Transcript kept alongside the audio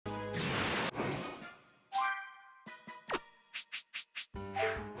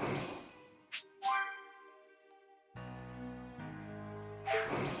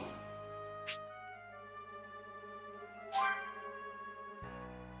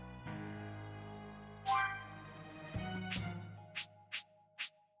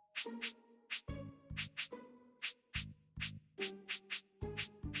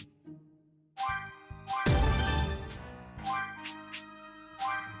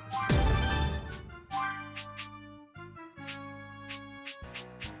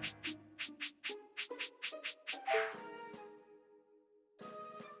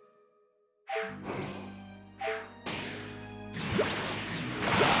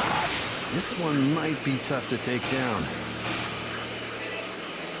This one might be tough to take down.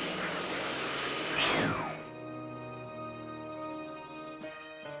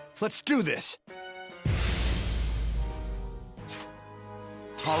 Let's do this!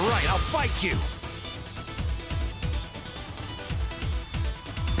 All right, I'll fight you!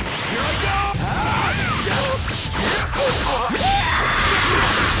 Here I go!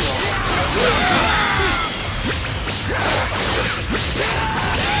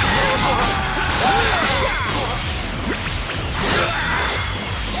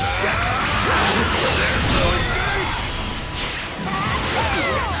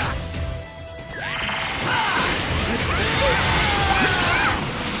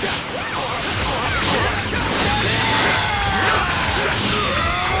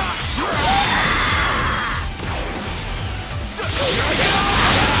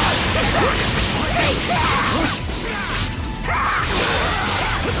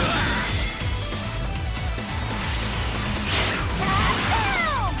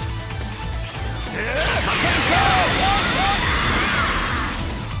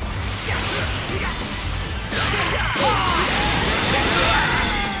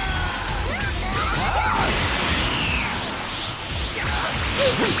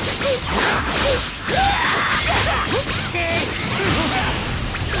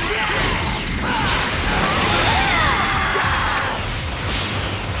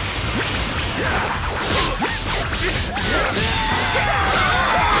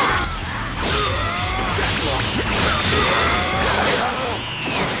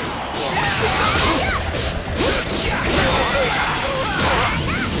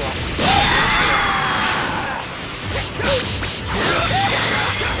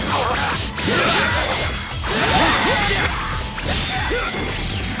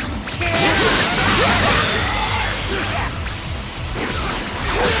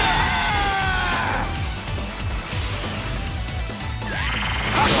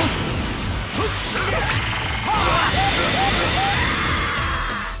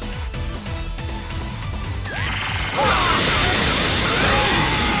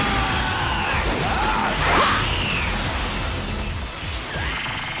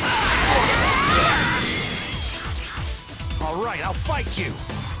 All right, I'll fight you!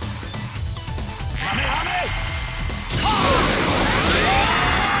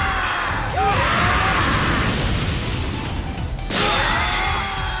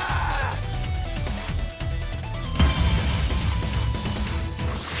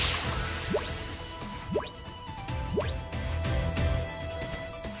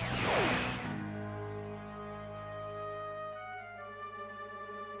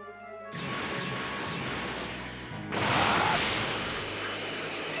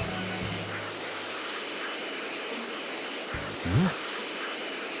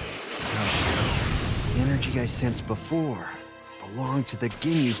 So, the energy I sensed before belonged to the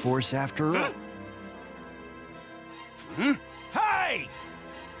Ginyu Force after all. Hey!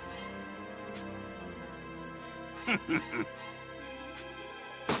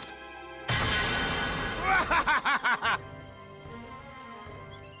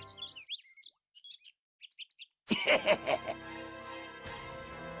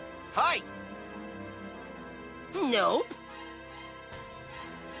 Hi! Nope.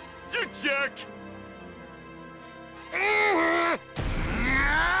 You jerk!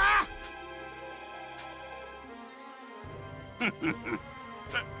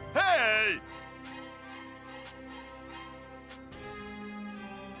 Hey!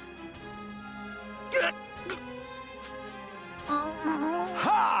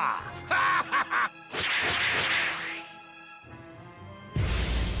 Ha!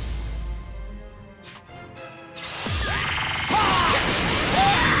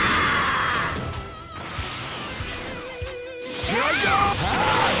 Here I go!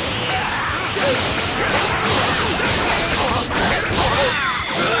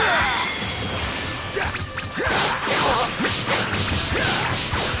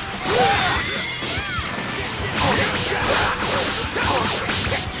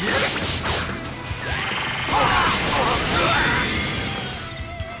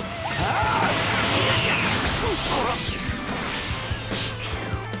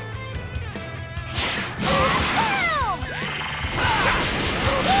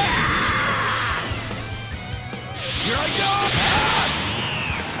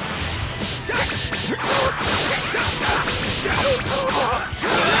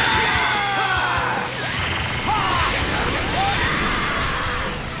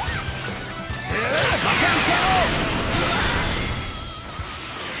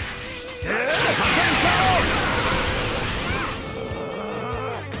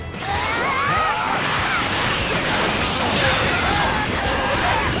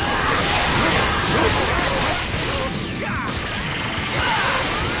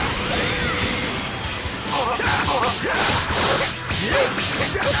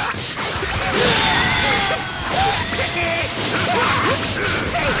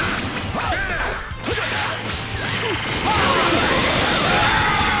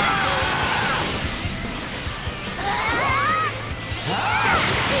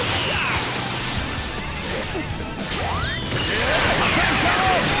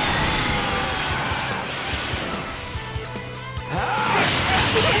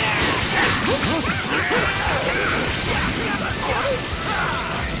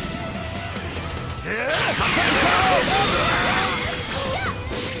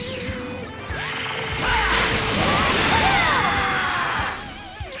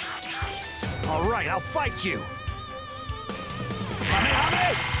 All right, I'll fight you.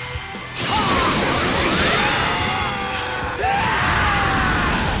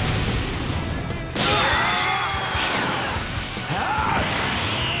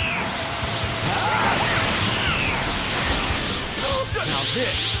 Now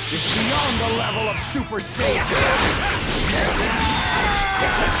this is beyond the level of Super Saiyan.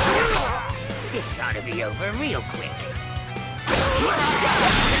 This ought to be over real quick.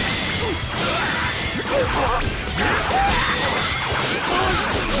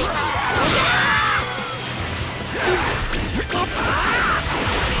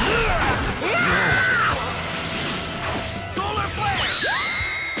 Solar flare!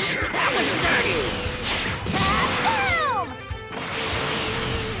 That was dirty!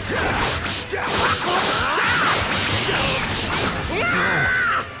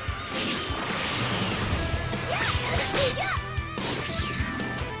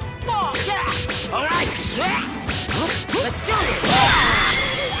 All right, let's do this.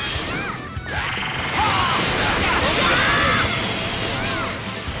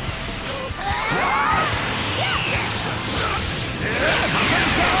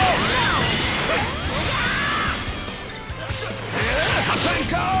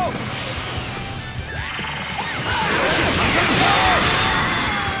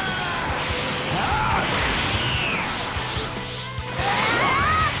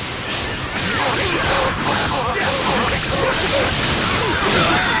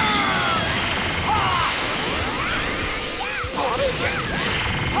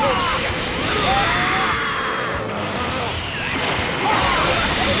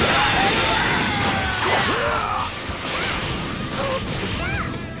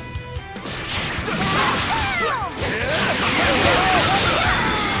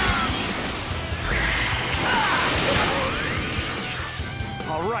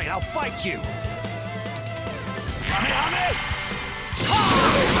 All right, I'll fight you.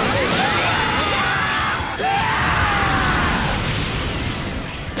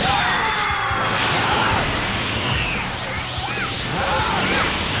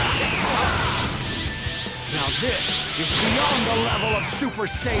 Now this is beyond the level of Super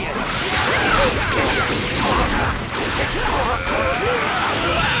Saiyan.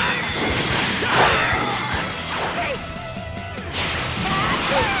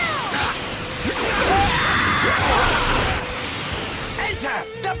 Enter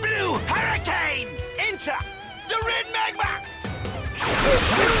the blue hurricane! Enter the red magma!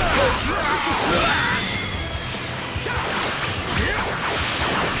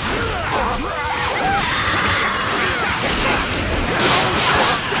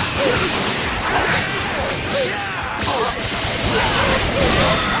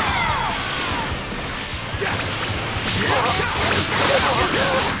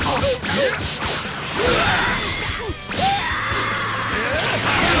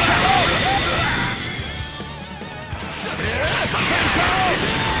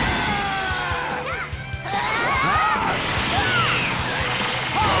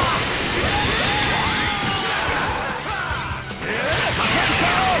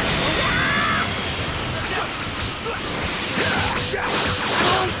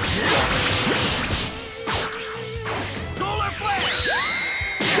 Solar flare!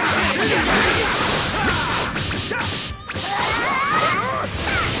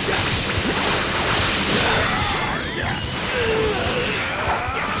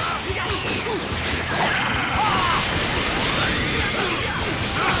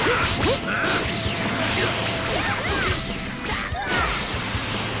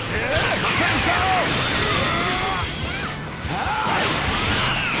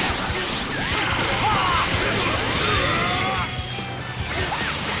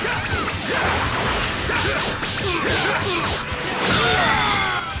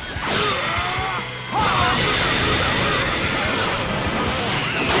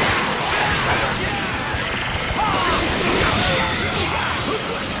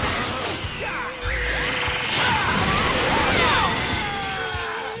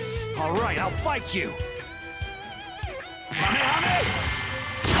 All right, I'll fight you.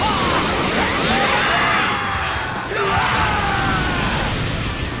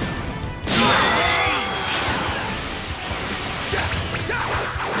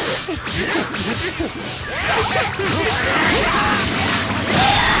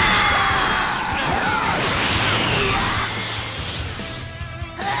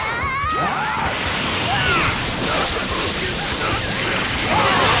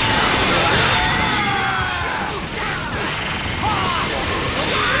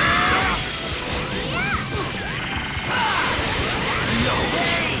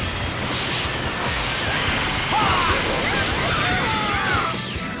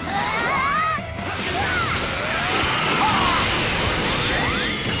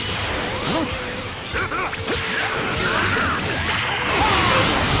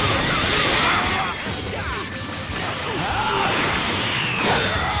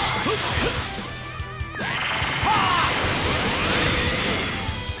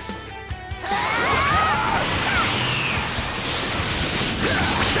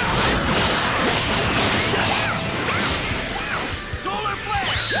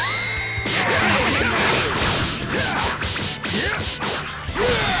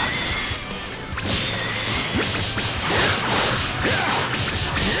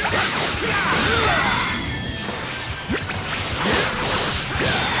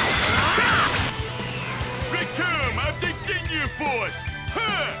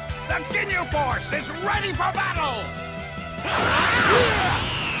 The Ginyu Force is ready for battle!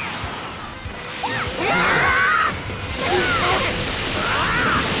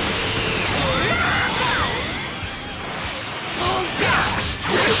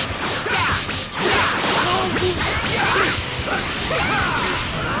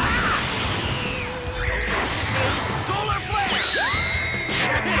 Solar Flare!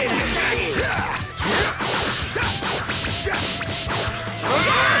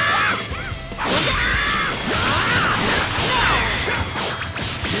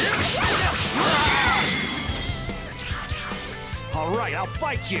 All right, I'll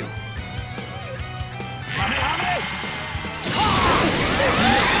fight you.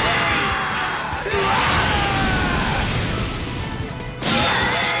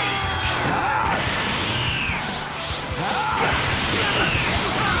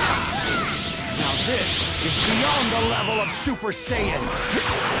 Now this is beyond the level of Super Saiyan.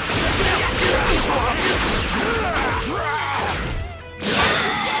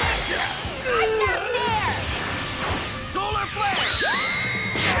 Solar Flare!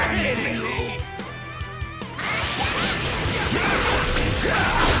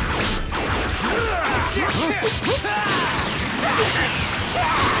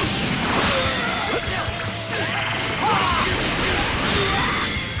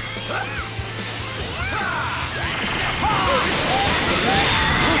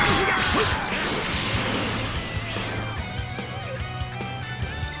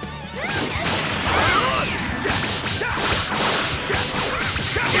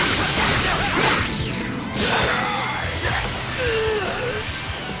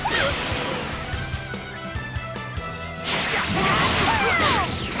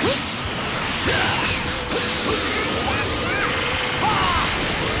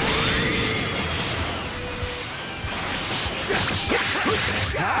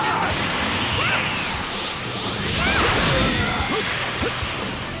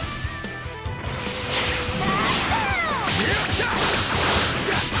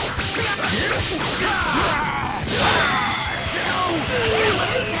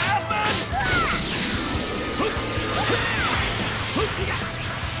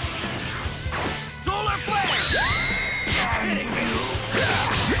 Solar Flare!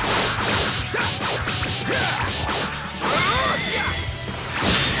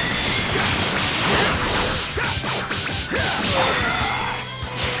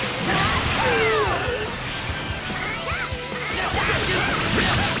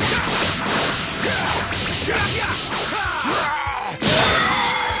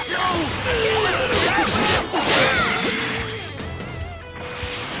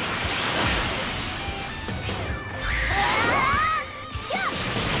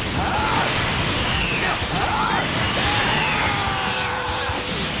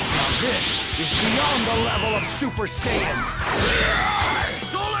 This is beyond the level of Super Saiyan.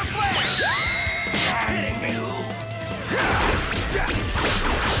 Solar Flare! Hitting me!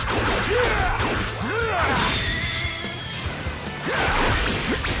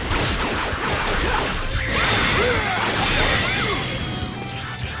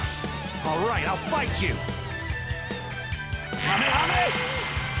 All right, I'll fight you.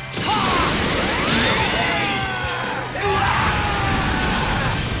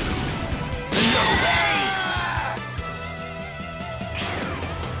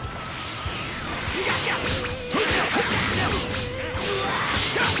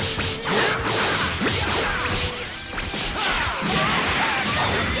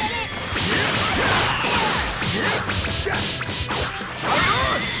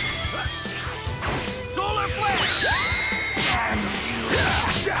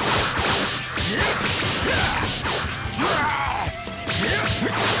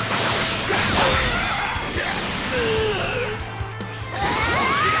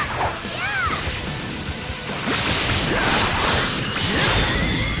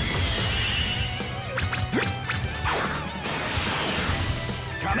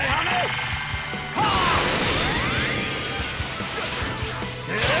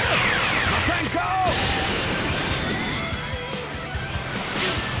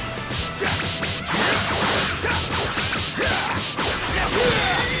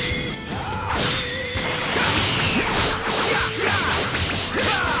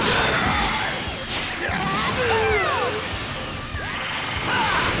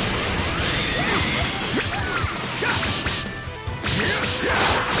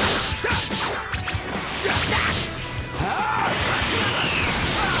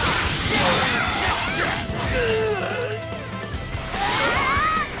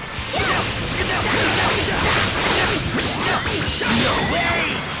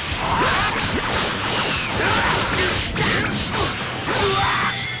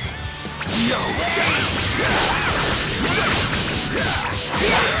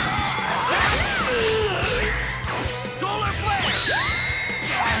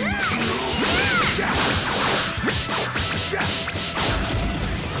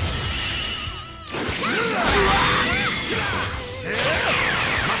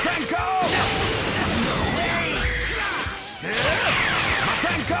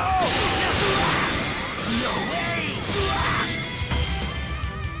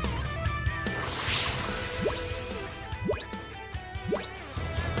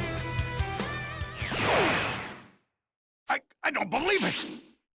 don't believe it!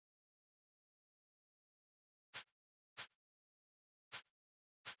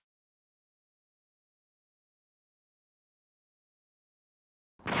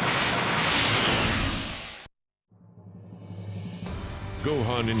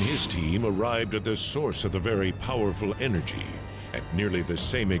 Gohan and his team arrived at the source of the very powerful energy. At nearly the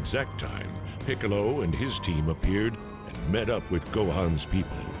same exact time, Piccolo and his team appeared and met up with Gohan's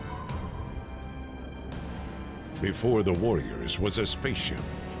people. Before the warriors was a spaceship,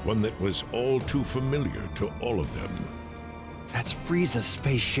 one that was all too familiar to all of them. That's Frieza's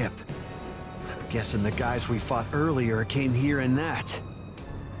spaceship. I'm guessing the guys we fought earlier came here in that.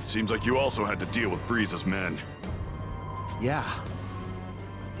 Seems like you also had to deal with Frieza's men. Yeah.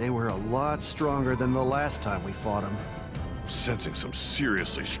 They were a lot stronger than the last time we fought them. Sensing some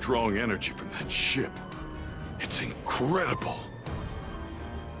seriously strong energy from that ship. It's incredible.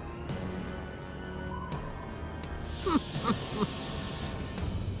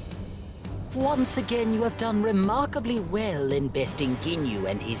 Once again, you have done remarkably well in besting Ginyu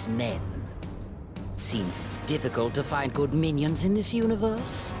and his men. Seems it's difficult to find good minions in this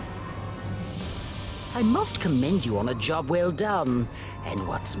universe. I must commend you on a job well done. And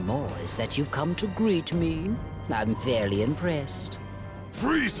what's more is that you've come to greet me. I'm fairly impressed.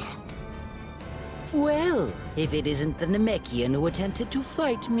 Frieza! Well, if it isn't the Namekian who attempted to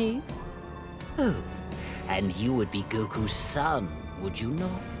fight me. Oh, and you would be Goku's son, would you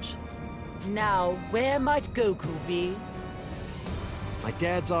not? Now, where might Goku be? My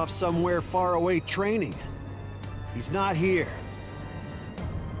dad's off somewhere far away training. He's not here.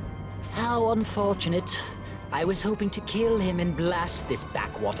 How unfortunate. I was hoping to kill him and blast this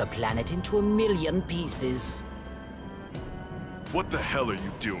backwater planet into a million pieces. What the hell are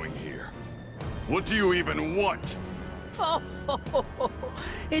you doing here? What do you even want? Oh,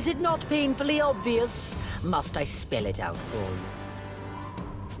 is it not painfully obvious? Must I spell it out for you?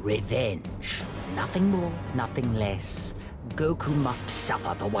 Revenge. Nothing more, nothing less. Goku must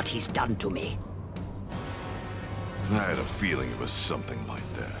suffer for what he's done to me. I had a feeling it was something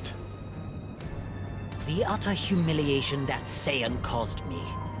like that. The utter humiliation that Saiyan caused me.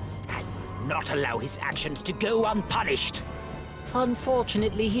 I will not allow his actions to go unpunished.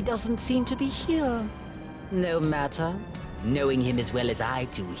 Unfortunately, he doesn't seem to be here. No matter. Knowing him as well as I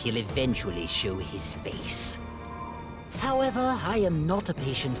do, he'll eventually show his face. However, I am not a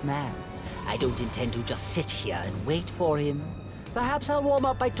patient man. I don't intend to just sit here and wait for him. Perhaps I'll warm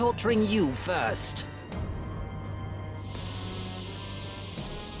up by torturing you first.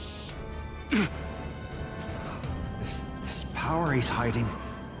 This power he's hiding.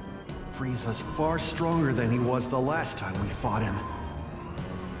 Frieza's far stronger than he was the last time we fought him.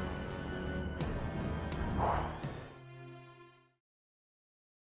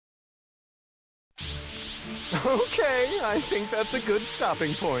 Okay, I think that's a good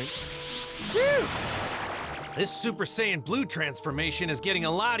stopping point. Phew! This Super Saiyan Blue transformation is getting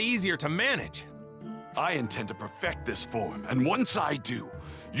a lot easier to manage. I intend to perfect this form, and once I do,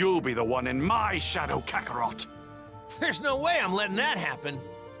 you'll be the one in my Shadow Kakarot. There's no way I'm letting that happen.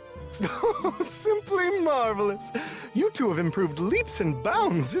 Simply marvelous. You two have improved leaps and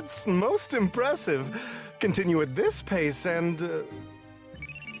bounds. It's most impressive. Continue at this pace and...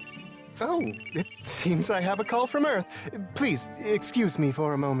 Oh, it seems I have a call from Earth. Please, excuse me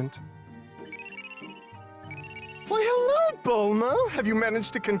for a moment. Why, hello, Bulma! Have you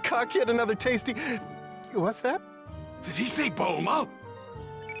managed to concoct yet another tasty... What's that? Did he say Bulma?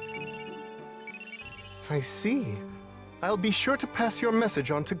 I see. I'll be sure to pass your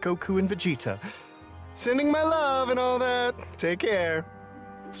message on to Goku and Vegeta. Sending my love and all that. Take care.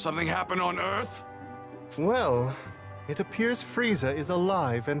 Something happened on Earth? Well, it appears Frieza is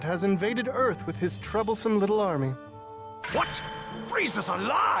alive and has invaded Earth with his troublesome little army. What? Frieza's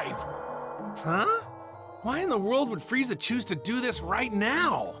alive! Huh? Why in the world would Frieza choose to do this right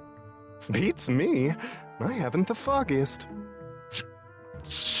now? Beats me. I haven't the foggiest.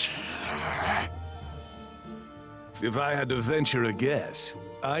 If I had to venture a guess,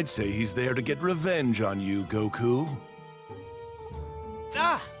 I'd say he's there to get revenge on you, Goku.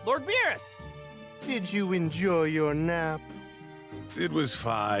 Ah, Lord Beerus! Did you enjoy your nap? It was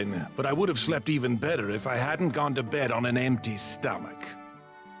fine, but I would have slept even better if I hadn't gone to bed on an empty stomach.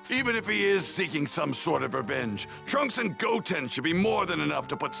 Even if he is seeking some sort of revenge, Trunks and Goten should be more than enough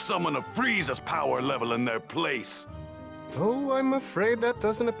to put someone of Frieza's power level in their place. Oh, I'm afraid that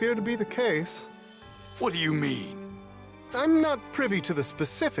doesn't appear to be the case. What do you mean? I'm not privy to the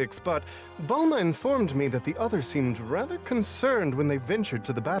specifics, but Bulma informed me that the others seemed rather concerned when they ventured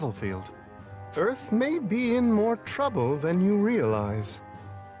to the battlefield. Earth may be in more trouble than you realize.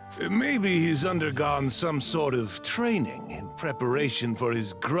 Maybe he's undergone some sort of training in preparation for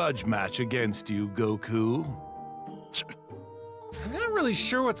his grudge match against you, Goku. I'm not really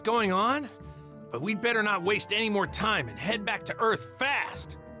sure what's going on, but we'd better not waste any more time and head back to Earth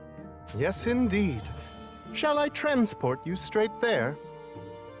fast. Yes, indeed. Shall I transport you straight there?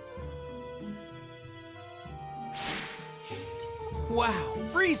 Wow,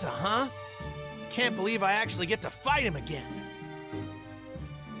 Frieza, huh? Can't believe I actually get to fight him again.